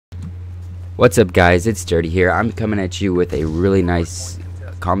What's up, guys? It's Dirty here. I'm coming at you with a really nice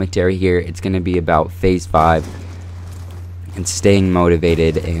commentary here. It's going to be about Phase 5 and staying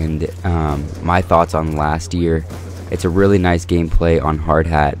motivated and my thoughts on last year. It's a really nice gameplay on Hard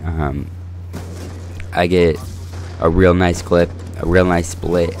Hat. I get a real nice clip, a real nice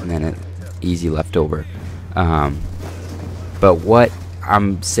split, and then an easy leftover. But what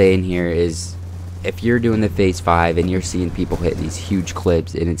I'm saying here is, if you're doing the Phase 5 and you're seeing people hit these huge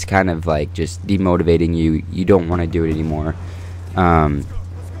clips and it's kind of like just demotivating you, you don't want to do it anymore. I'm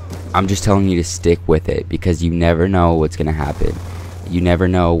just telling you to stick with it, because you never know what's going to happen. You never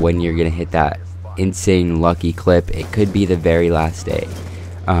know when you're going to hit that insane lucky clip. It could be the very last day.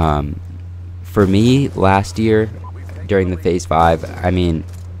 For me, last year during the Phase 5,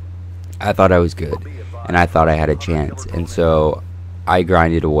 I thought I was good and I thought I had a chance, and so I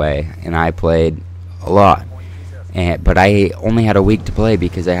grinded away and I played a lot, but I only had a week to play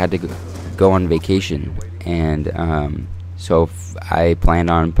because I had to go on vacation, and so I planned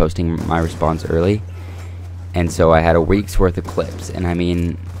on posting my response early, and so I had a week's worth of clips, and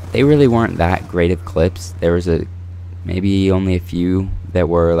they really weren't that great of clips. There was maybe only a few that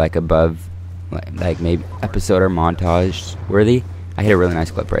were like above, like maybe episode or montage worthy. I hit a really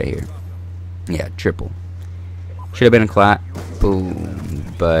nice clip right here. Yeah, triple. Should have been a clap. Boom.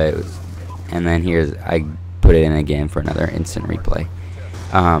 But and then I put it in again for another instant replay.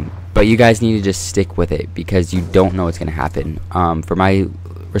 But you guys need to just stick with it, because you don't know what's going to happen. For my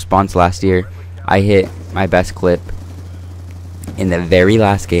response last year, I hit my best clip in the very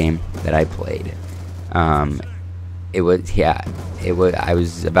last game that I played. I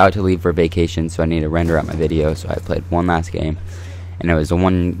was about to leave for vacation, so I needed to render out my video, so I played one last game, and it was the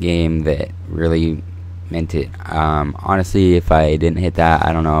one game that really meant it. Honestly, if I didn't hit that,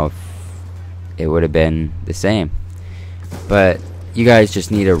 I don't know if it would have been the same. But you guys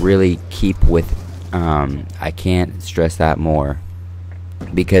just need to really keep with it. I can't stress that more,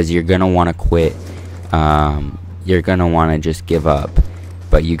 because you're gonna want to quit. You're gonna want to just give up,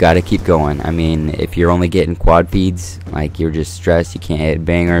 but you got to keep going. If you're only getting quad feeds, like you're just stressed, you can't hit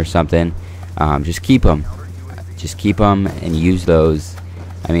banger or something, just keep them. Just keep them and use those.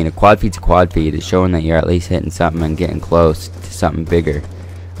 A quad feed's a quad feed. It's showing that you're at least hitting something and getting close to something bigger.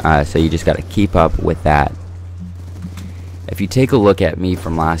 So you just got to keep up with that. If you take a look at me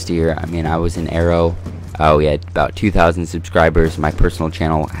from last year, I was in Arrow. We had about 2,000 subscribers. My personal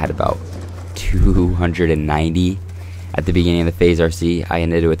channel had about 290 at the beginning of the Phase RC. I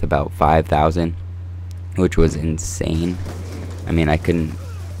ended with about 5,000, which was insane. I couldn't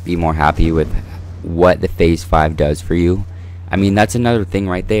be more happy with what the Phase 5 does for you. That's another thing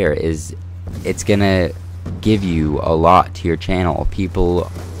right there, is it's gonna give you a lot to your channel.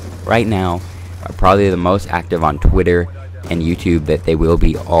 People right now are probably the most active on Twitter and YouTube that they will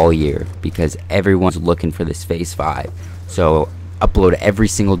be all year, because everyone's looking for this Phase 5. So upload every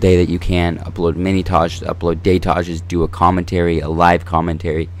single day that you can. Upload mini-tages, upload day-tages, do a commentary, a live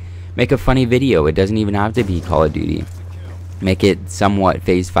commentary. Make a funny video. It doesn't even have to be Call of Duty. Make it somewhat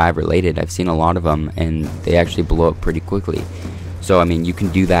Phase 5 related. I've seen a lot of them, and they actually blow up pretty quickly. So you can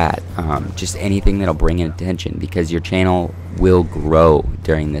do that. Just anything that'll bring in attention, because your channel will grow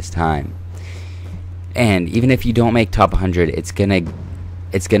during this time. And even if you don't make top 100, it's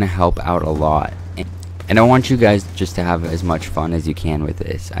gonna help out a lot. And I want you guys just to have as much fun as you can with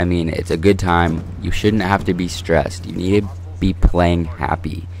this. It's a good time. You shouldn't have to be stressed. You need to be playing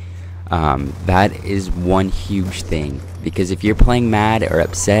happy. That is one huge thing, because if you're playing mad or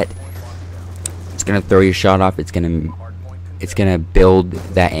upset, it's gonna throw your shot off. It's gonna build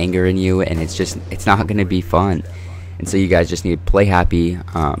that anger in you, and it's not gonna be fun. And so you guys just need to play happy.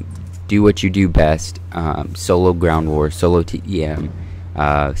 Do what you do best. Solo ground war, solo TDM,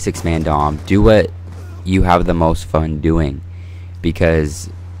 6-man dom. Do what you have the most fun doing, because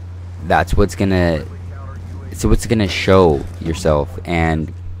that's what's gonna show yourself.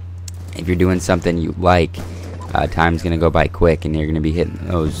 And if you're doing something you like, time's gonna go by quick, and you're gonna be hitting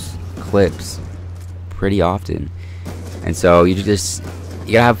those clips pretty often. And so you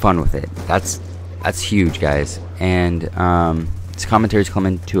gotta have fun with it. That's huge, guys. And this commentary's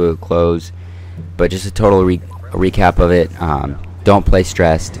coming to a close, but just a total recap of it. Don't play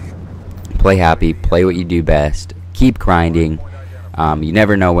stressed. Play happy. Play what you do best. Keep grinding. You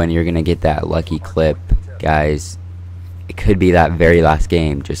never know when you're gonna get that lucky clip, guys. It could be that very last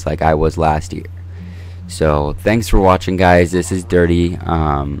game, just like I was last year. So thanks for watching, guys. This is Dirty.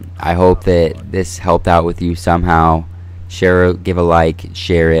 I hope that this helped out with you somehow. Give a like,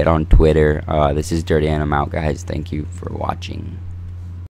 share it on Twitter. This is Dirty, and I'm out, guys. Thank you for watching.